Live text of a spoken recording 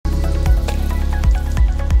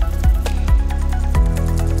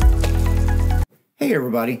Hey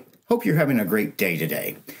everybody, hope you're having a great day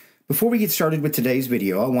today. Before we get started with today's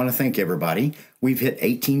video, I want to thank everybody. We've hit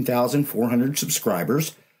 18,400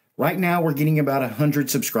 subscribers. Right now we're getting about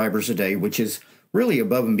 100 subscribers a day, which is really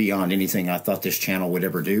above and beyond anything I thought this channel would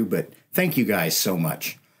ever do, but thank you guys so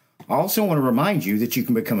much. I also want to remind you that you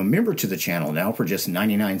can become a member to the channel now for just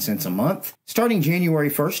 99 cents a month. Starting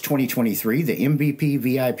January 1st, 2023, the MVP,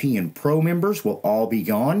 VIP, and Pro members will all be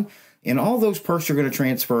gone. And all those perks are going to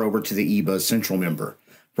transfer over to the eBuzz Central member.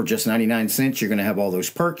 For just 99 cents, you're going to have all those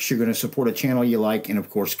perks. You're going to support a channel you like and, of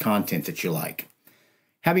course, content that you like.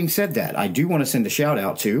 Having said that, I do want to send a shout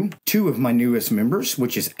out to two of my newest members,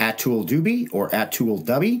 which is Atul Dubey or Atul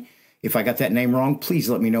Dubby. If I got that name wrong, please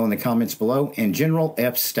let me know in the comments below. And General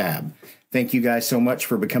F. Stab. Thank you guys so much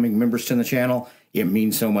for becoming members to the channel. It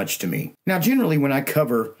means so much to me. Now, generally, when I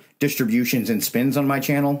cover distributions and spins on my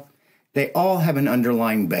channel, they all have an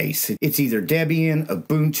underlying base. It's either Debian,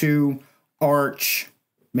 Ubuntu, Arch,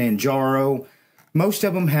 Manjaro. Most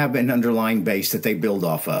of them have an underlying base that they build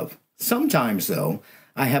off of. Sometimes, though,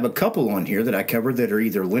 I have a couple on here that I cover that are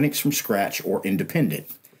either Linux from scratch or independent.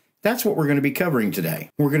 That's what we're going to be covering today.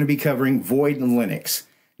 We're going to be covering Void Linux.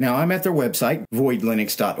 Now, I'm at their website,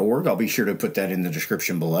 voidlinux.org. I'll be sure to put that in the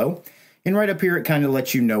description below. And right up here, it kind of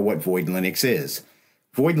lets you know what Void Linux is.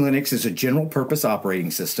 Void Linux is a general-purpose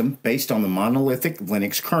operating system based on the monolithic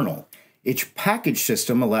Linux kernel. Each package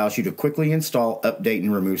system allows you to quickly install, update,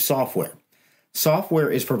 and remove software. Software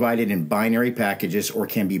is provided in binary packages or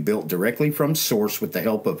can be built directly from source with the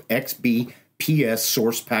help of XBPS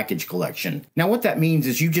source package collection. Now, what that means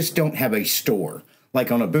is you just don't have a store.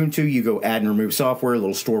 Like on Ubuntu, you go add and remove software, a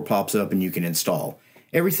little store pops up, and you can install.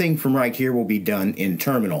 Everything from right here will be done in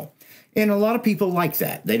terminal. And a lot of people like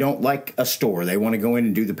that. They don't like a store. They want to go in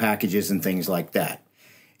and do the packages and things like that.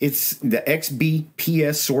 It's the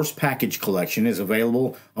XBPS source package collection is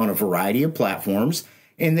available on a variety of platforms,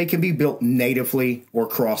 and they can be built natively or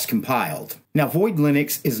cross-compiled. Now, Void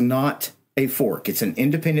Linux is not a fork. It's an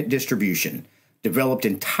independent distribution developed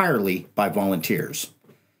entirely by volunteers.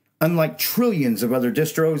 Unlike trillions of other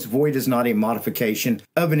distros, Void is not a modification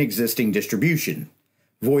of an existing distribution.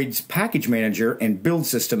 Void's package manager and build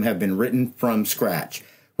system have been written from scratch,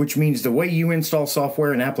 which means the way you install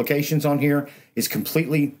software and applications on here is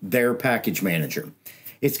completely their package manager.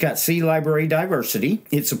 It's got C library diversity.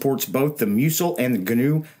 It supports both the Musil and the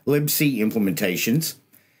GNU libc implementations.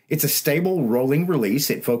 It's a stable rolling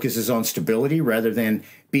release. It focuses on stability rather than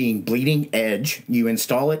being bleeding edge. You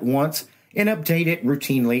install it once and update it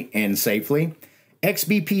routinely and safely.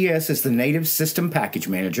 XBPS is the native system package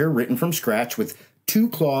manager written from scratch with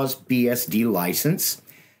 2-clause BSD license.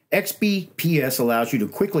 XBPS allows you to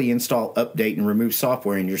quickly install, update, and remove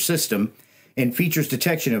software in your system and features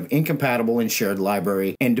detection of incompatible and shared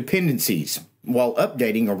library and dependencies. While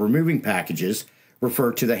updating or removing packages,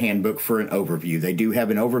 refer to the handbook for an overview. They do have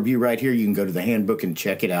an overview right here. You can go to the handbook and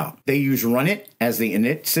check it out. They use Runit as the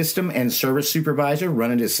init system and service supervisor.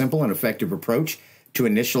 Runit is a simple and effective approach to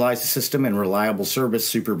initialize the system and reliable service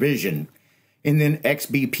supervision. And then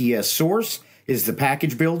XBPS source is the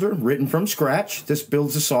package builder written from scratch. This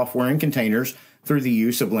builds the software and containers through the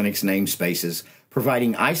use of Linux namespaces,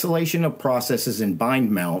 providing isolation of processes and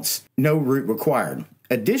bind mounts, no root required.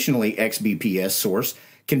 Additionally, XBPS source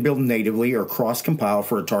can build natively or cross-compile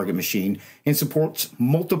for a target machine and supports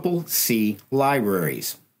multiple C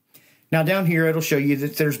libraries. Now down here, it'll show you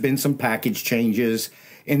that there's been some package changes.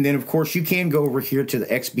 And then, of course, you can go over here to the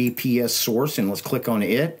XBPS source, and let's click on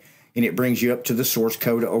it, and it brings you up to the source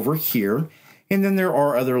code over here. And then there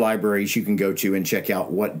are other libraries you can go to and check out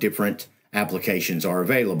what different applications are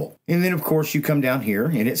available. And then, of course, you come down here,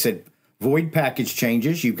 and it said Void package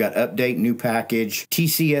changes. You've got update, new package,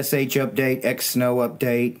 TCSH update, XSnow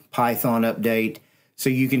update, Python update. So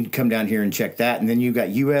you can come down here and check that. And then you've got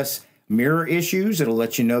US mirror issues. It'll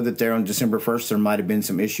let you know that there on December 1st, there might have been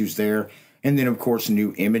some issues there. And then, of course,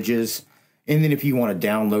 new images. And then if you want to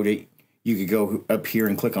download it, you could go up here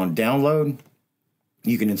and click on download.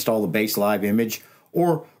 You can install the base live image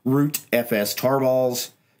or root FS tarballs.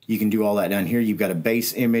 You can do all that down here. You've got a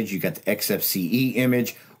base image. You've got the XFCE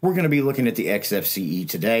image. We're going to be looking at the XFCE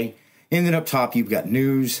today. And then up top, you've got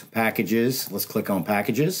news, packages. Let's click on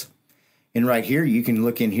packages. And right here, you can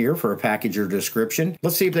look in here for a package or description.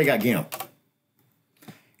 Let's see if they got GIMP.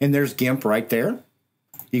 And there's GIMP right there.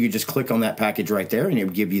 You could just click on that package right there, and it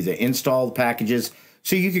would give you the installed packages.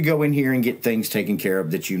 So you could go in here and get things taken care of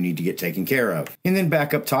that you need to get taken care of. And then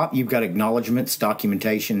back up top, you've got acknowledgments,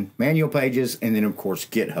 documentation, manual pages, and then, of course,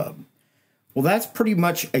 GitHub. Well, that's pretty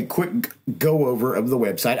much a quick go-over of the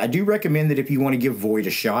website. I do recommend that if you want to give Void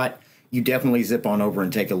a shot, you definitely zip on over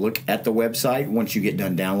and take a look at the website once you get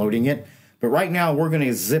done downloading it. But right now, we're going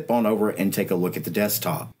to zip on over and take a look at the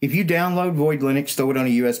desktop. If you download Void Linux, throw it on a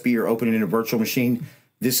USB, or open it in a virtual machine,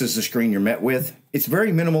 this is the screen you're met with. It's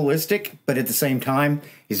very minimalistic, but at the same time,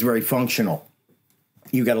 it's very functional.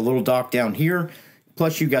 You got a little dock down here,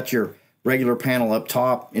 plus you got your regular panel up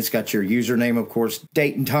top. It's got your username, of course,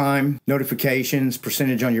 date and time, notifications,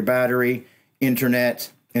 percentage on your battery,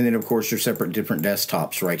 internet, and then, of course, your separate different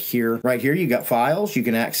desktops right here. Right here, you got files. You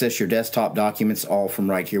can access your desktop documents all from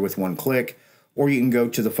right here with one click. Or you can go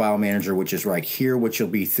to the file manager, which is right here, which will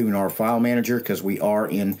be Thunar File Manager because we are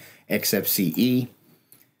in XFCE.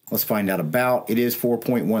 Let's find out about. It is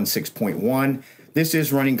 4.16.1. This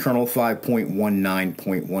is running kernel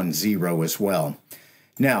 5.19.10 as well.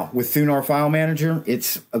 Now, with Thunar File Manager,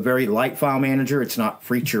 it's a very light file manager. It's not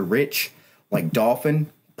feature rich like Dolphin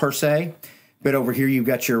per se. But over here, you've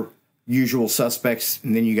got your usual suspects,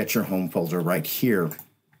 and then you got your home folder right here.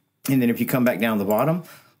 And then if you come back down the bottom,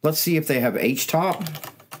 let's see if they have HTOP.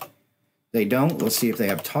 They don't. Let's see if they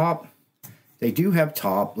have top. They do have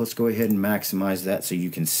top. Let's go ahead and maximize that so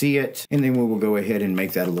you can see it. And then we will go ahead and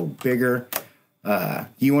make that a little bigger.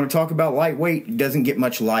 You want to talk about lightweight? It doesn't get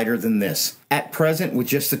much lighter than this. At present, with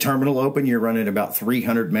just the terminal open, you're running about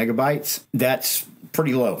 300 megabytes. That's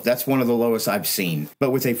pretty low. That's one of the lowest I've seen.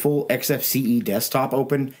 But with a full XFCE desktop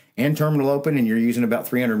open and terminal open, and you're using about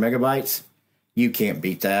 300 megabytes, you can't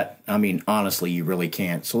beat that. I mean, honestly, you really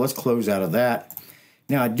can't. So let's close out of that.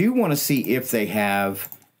 Now, I do want to see if they have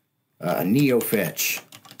NeoFetch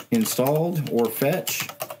installed or Fetch,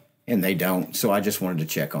 and they don't. So I just wanted to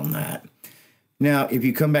check on that. Now, if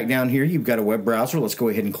you come back down here, you've got a web browser. Let's go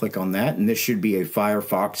ahead and click on that. And this should be a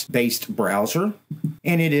Firefox-based browser.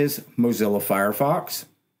 And it is Mozilla Firefox.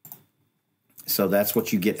 So that's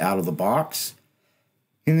what you get out of the box.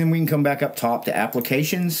 And then we can come back up top to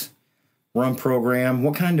Applications, Run Program.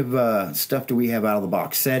 What kind of stuff do we have out of the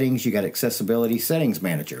box? Settings. You got Accessibility, Settings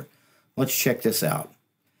Manager. Let's check this out.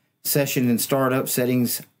 Session and Startup,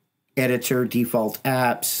 Settings Editor, Default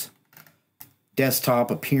Apps, Desktop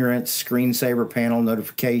Appearance, Screensaver Panel,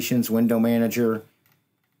 Notifications, Window Manager,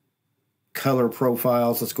 Color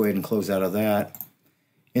Profiles. Let's go ahead and close out of that.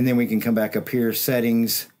 And then we can come back up here,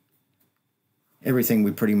 Settings, everything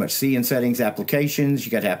we pretty much see in Settings, Applications.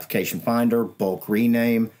 You got Application Finder, Bulk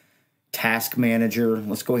Rename, Task Manager.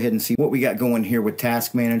 Let's go ahead and see what we got going here with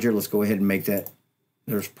Task Manager. Let's go ahead and make that.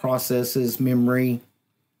 There's Processes, Memory.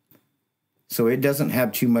 So it doesn't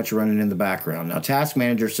have too much running in the background. Now, Task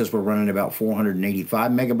Manager says we're running about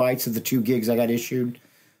 485 megabytes of the 2 gigs I got issued,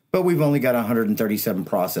 but we've only got 137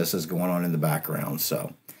 processes going on in the background.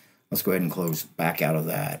 So let's go ahead and close back out of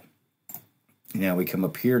that. Now we come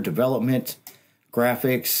up here, Development,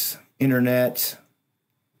 Graphics, Internet.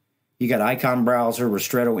 You got Icon Browser,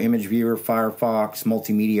 Ristretto Image Viewer, Firefox,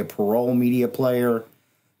 Multimedia Parole Media Player,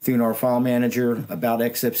 Thunar File Manager, About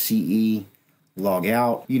XFCE, Log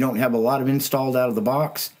Out. You don't have a lot of installed out of the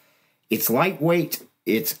box. It's lightweight.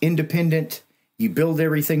 It's independent. You build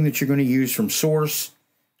everything that you're going to use from source.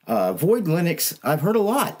 Void Linux, I've heard a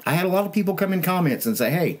lot. I had a lot of people come in comments and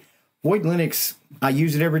say, hey, Void Linux, I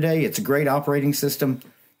use it every day. It's a great operating system.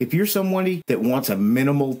 If you're somebody that wants a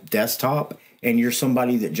minimal desktop and you're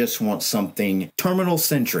somebody that just wants something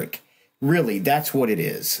terminal-centric, really, that's what it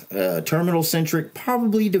is. Terminal-centric,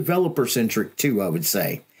 probably developer-centric too, I would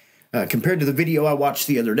say. Compared to the video I watched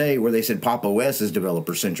the other day where they said Pop! OS is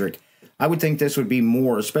developer-centric, I would think this would be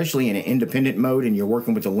more, especially in an independent mode and you're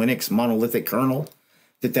working with a Linux monolithic kernel,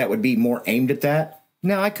 that would be more aimed at that.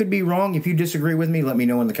 Now, I could be wrong. If you disagree with me, let me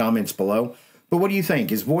know in the comments below. But what do you think?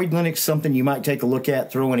 Is Void Linux something you might take a look at,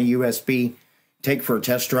 throw in a USB, take for a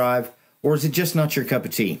test drive, or is it just not your cup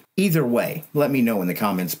of tea? Either way, let me know in the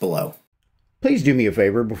comments below. Please do me a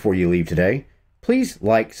favor before you leave today. Please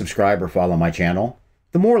like, subscribe, or follow my channel.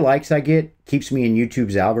 The more likes I get keeps me in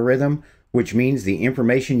YouTube's algorithm, which means the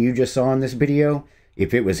information you just saw in this video,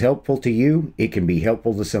 if it was helpful to you, it can be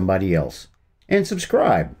helpful to somebody else. And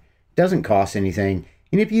subscribe. Doesn't cost anything.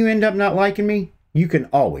 And if you end up not liking me, you can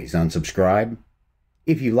always unsubscribe.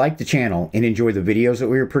 If you like the channel and enjoy the videos that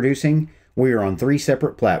we are producing, we are on 3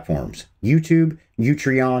 separate platforms, YouTube,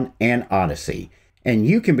 Utreon, and Odyssey. And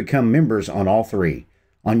you can become members on all 3.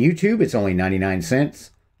 On YouTube, it's only 99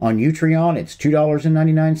 cents. On Utreon, it's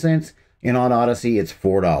 $2.99, and on Odyssey, it's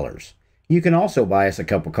 $4. You can also buy us a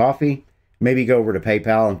cup of coffee, maybe go over to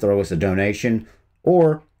PayPal and throw us a donation,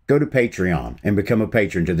 or go to Patreon and become a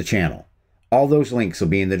patron to the channel. All those links will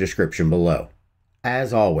be in the description below.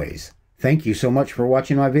 As always, thank you so much for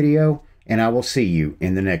watching my video, and I will see you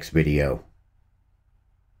in the next video.